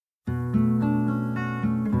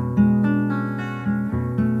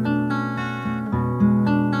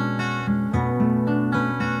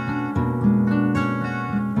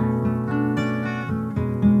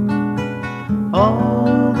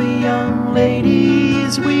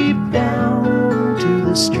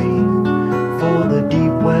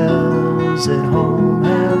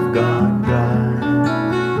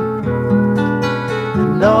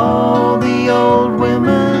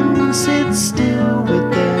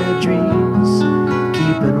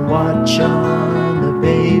watch on the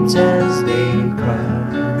babes as they cry.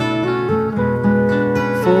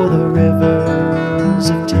 For the rivers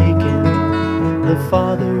have taken the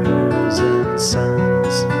fathers and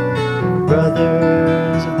sons,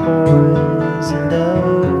 brothers of boys and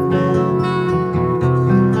of men,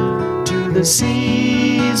 to the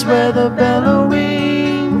seas where the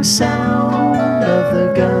bellowing sound of the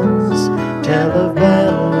guns tell of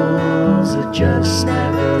battles that just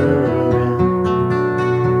never end.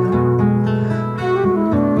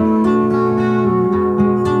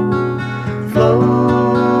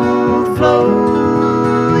 Flow, flow,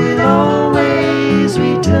 it always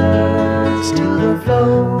returns to the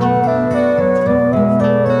flow.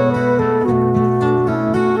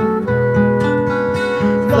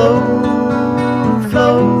 Flow,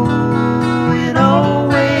 flow, it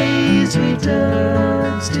always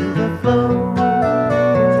returns to the flow.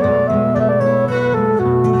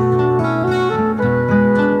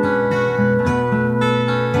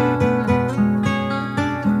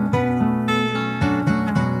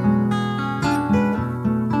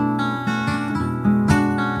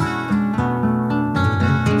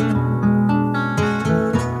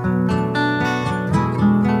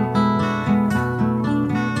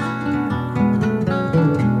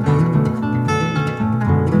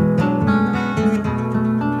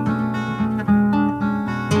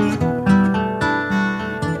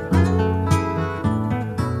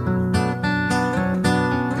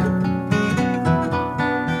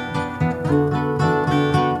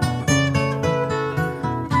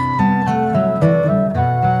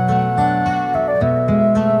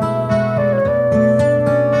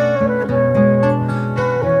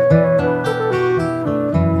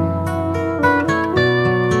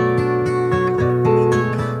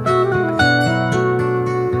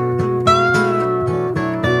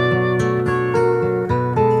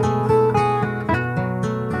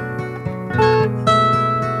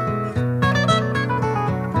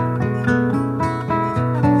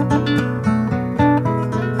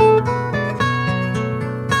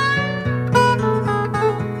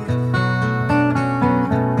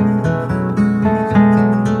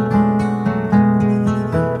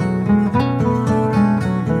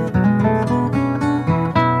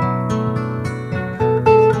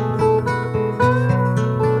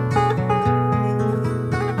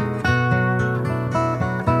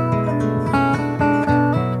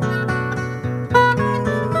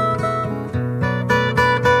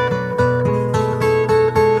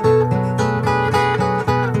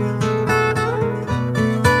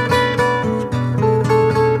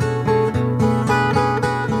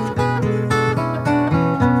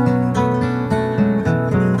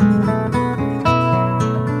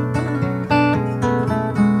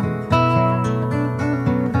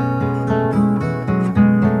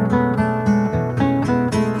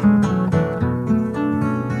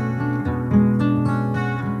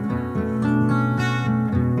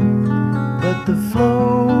 The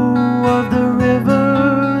flow of the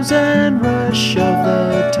rivers and rush of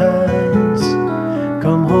the tides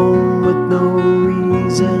come home with no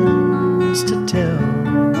reasons to tell.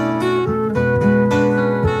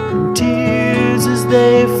 And tears as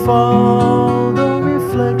they fall, though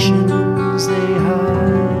reflections they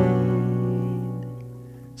hide,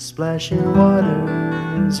 splashing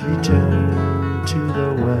waters return to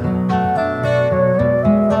the well.